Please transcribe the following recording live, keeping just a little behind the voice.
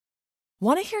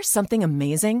Want to hear something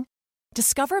amazing?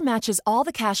 Discover matches all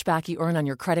the cash back you earn on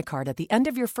your credit card at the end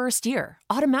of your first year,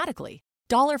 automatically,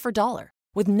 dollar for dollar,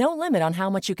 with no limit on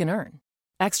how much you can earn.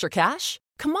 Extra cash?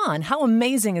 Come on, how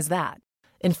amazing is that?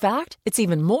 In fact, it's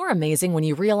even more amazing when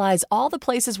you realize all the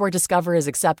places where Discover is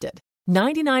accepted.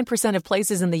 99% of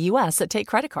places in the U.S. that take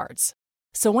credit cards.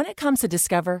 So when it comes to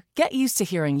Discover, get used to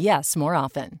hearing yes more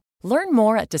often. Learn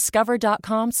more at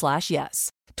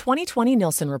discover.com/yes. 2020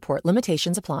 Nielsen Report.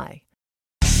 Limitations apply.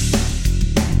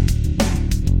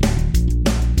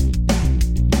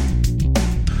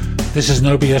 This is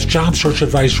No BS Job Search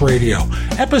Advice Radio,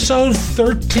 episode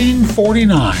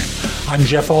 1349. I'm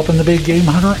Jeff Altman, the Big Game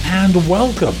Hunter, and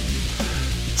welcome.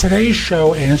 Today's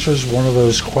show answers one of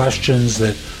those questions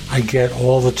that I get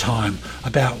all the time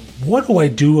about what do I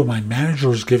do when my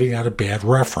manager is giving out a bad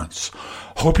reference.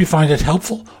 Hope you find it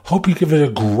helpful. Hope you give it a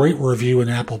great review in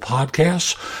Apple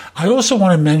Podcasts. I also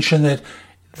want to mention that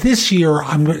this year,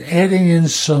 I'm adding in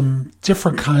some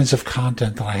different kinds of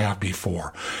content that I have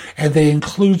before. And they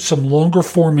include some longer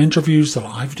form interviews that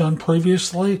I've done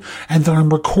previously and that I'm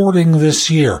recording this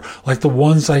year, like the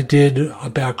ones I did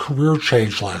about career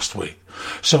change last week.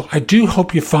 So I do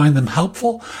hope you find them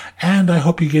helpful, and I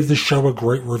hope you give the show a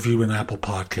great review in Apple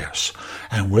Podcasts.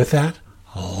 And with that,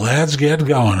 let's get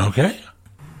going, okay?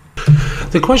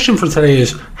 The question for today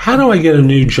is, how do I get a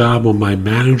new job when my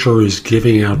manager is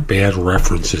giving out bad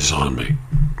references on me?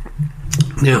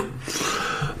 Now,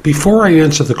 before I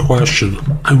answer the question,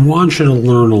 I want you to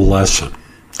learn a lesson.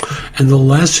 And the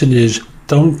lesson is,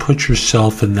 don't put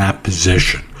yourself in that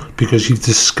position, because you've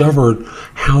discovered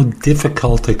how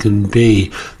difficult it can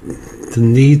be, the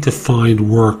need to find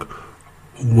work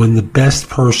when the best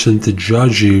person to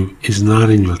judge you is not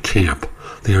in your camp.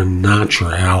 They are not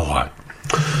your ally.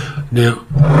 Now,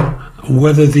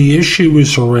 whether the issue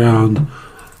is around,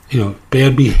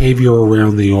 bad behavior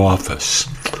around the office,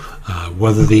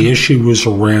 whether the issue is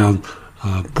around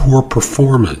poor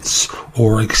performance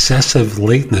or excessive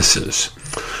latenesses,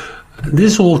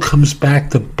 this all comes back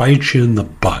to bite you in the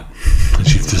butt,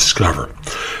 as you've discovered.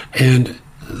 And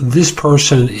this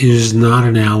person is not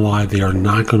an ally. They are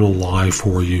not going to lie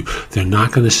for you. They're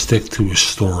not going to stick to a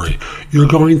story. You're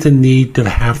going to need to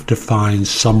have to find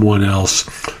someone else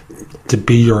to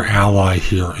be your ally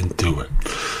here and do it.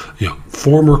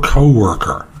 Former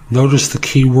coworker. Notice the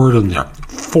key word in there.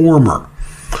 Former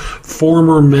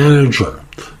manager.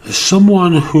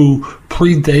 Someone who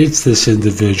predates this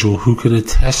individual who can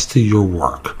attest to your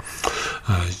work.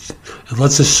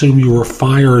 Let's assume you were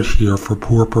fired here for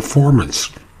poor performance.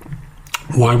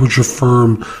 Why would your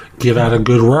firm give out a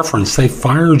good reference? They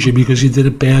fired you because you did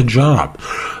a bad job.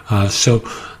 So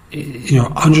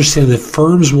understand that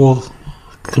firms will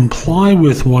comply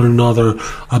with one another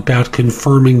about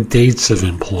confirming dates of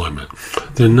employment.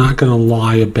 They're not going to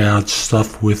lie about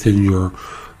stuff within your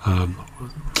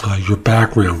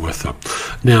background with them.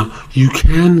 Now, you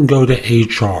can go to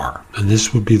HR, and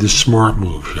this would be the smart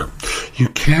move here. You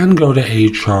can go to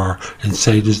HR and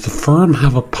say, does the firm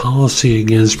have a policy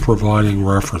against providing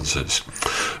references?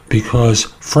 Because,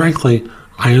 frankly,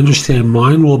 I understand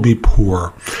mine will be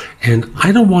poor, and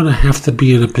I don't want to have to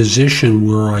be in a position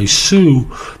where I sue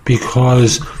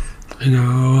because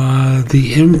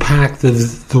the impact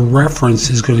of the reference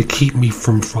is going to keep me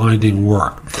from finding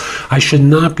work. I should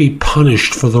not be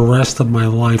punished for the rest of my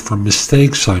life for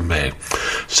mistakes I made.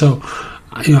 So,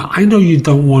 I know you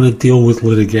don't want to deal with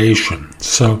litigation.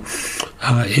 So,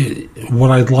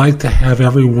 what I'd like to have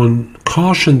everyone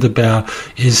cautioned about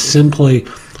is simply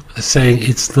saying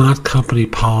it's not company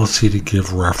policy to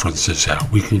give references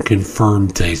out. We can confirm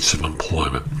dates of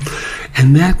employment.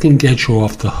 And that can get you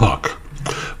off the hook.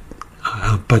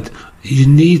 But you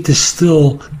need to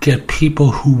still get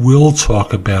people who will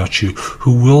talk about you,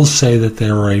 who will say that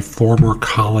they're a former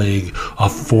colleague, a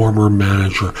former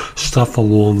manager, stuff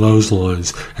along those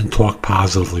lines, and talk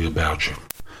positively about you.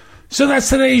 So that's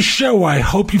today's show. I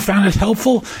hope you found it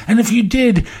helpful. And if you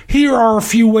did, here are a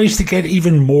few ways to get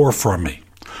even more from me.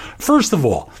 First of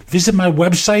all, visit my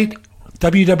website,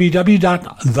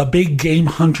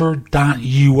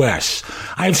 www.thebiggamehunter.us.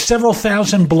 I have several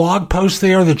thousand blog posts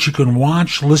there that you can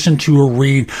watch, listen to, or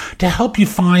read to help you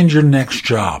find your next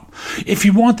job. If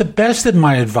you want the best of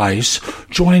my advice,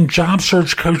 join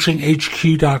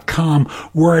JobSearchCoachingHQ.com,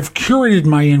 where I've curated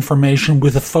my information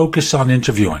with a focus on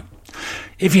interviewing.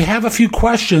 If you have a few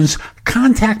questions,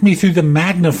 contact me through the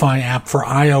Magnify app for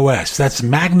iOS. That's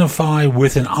Magnify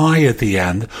with an I at the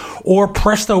end, or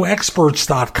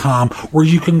PrestoExperts.com, where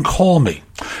you can call me.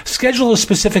 Schedule a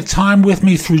specific time with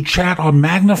me through chat on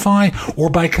Magnify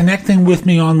or by connecting with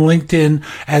me on LinkedIn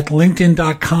at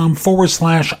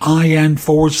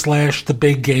linkedin.com/IN/The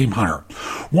Big Game Hunter.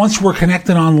 Once we're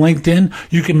connected on LinkedIn,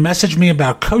 you can message me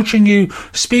about coaching you,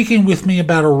 speaking with me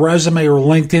about a resume or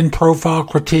LinkedIn profile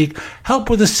critique, help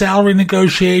with a salary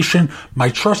negotiation, my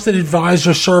trusted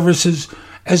advisor services,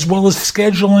 as well as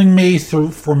scheduling me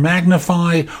for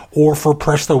Magnify or for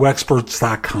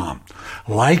PrestoExperts.com.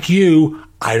 Like you,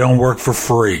 I don't work for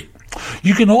free.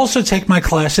 You can also take my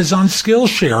classes on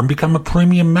Skillshare and become a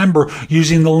premium member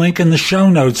using the link in the show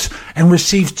notes and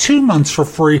receive 2 months for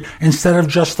free instead of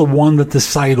just the one that the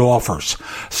site offers.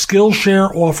 Skillshare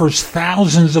offers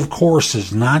thousands of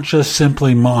courses, not just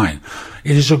simply mine.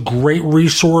 It is a great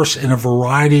resource in a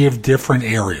variety of different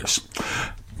areas.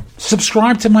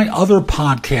 Subscribe to my other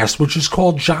podcast, which is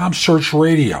called Job Search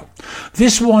Radio.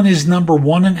 This one is number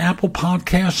 1 in Apple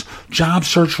Podcasts. Job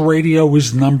Search Radio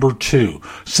is number 2.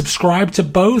 Subscribe to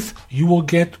both. You will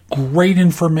get great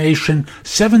information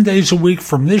 7 days a week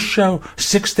from this show,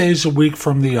 6 days a week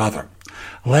from the other.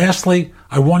 Lastly,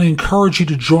 I want to encourage you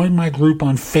to join my group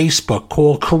on Facebook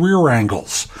called Career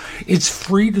Angles. It's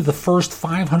free to the first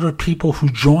 500 people who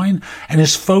join and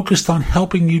is focused on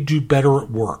helping you do better at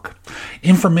work.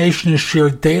 Information is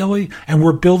shared daily, and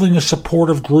we're building a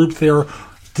supportive group there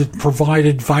to provide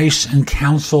advice and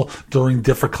counsel during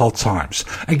difficult times.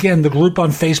 Again, the group on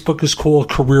Facebook is called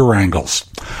Career Angles.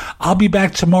 I'll be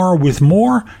back tomorrow with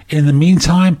more. In the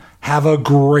meantime, have a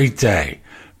great day.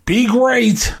 Be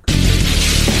great!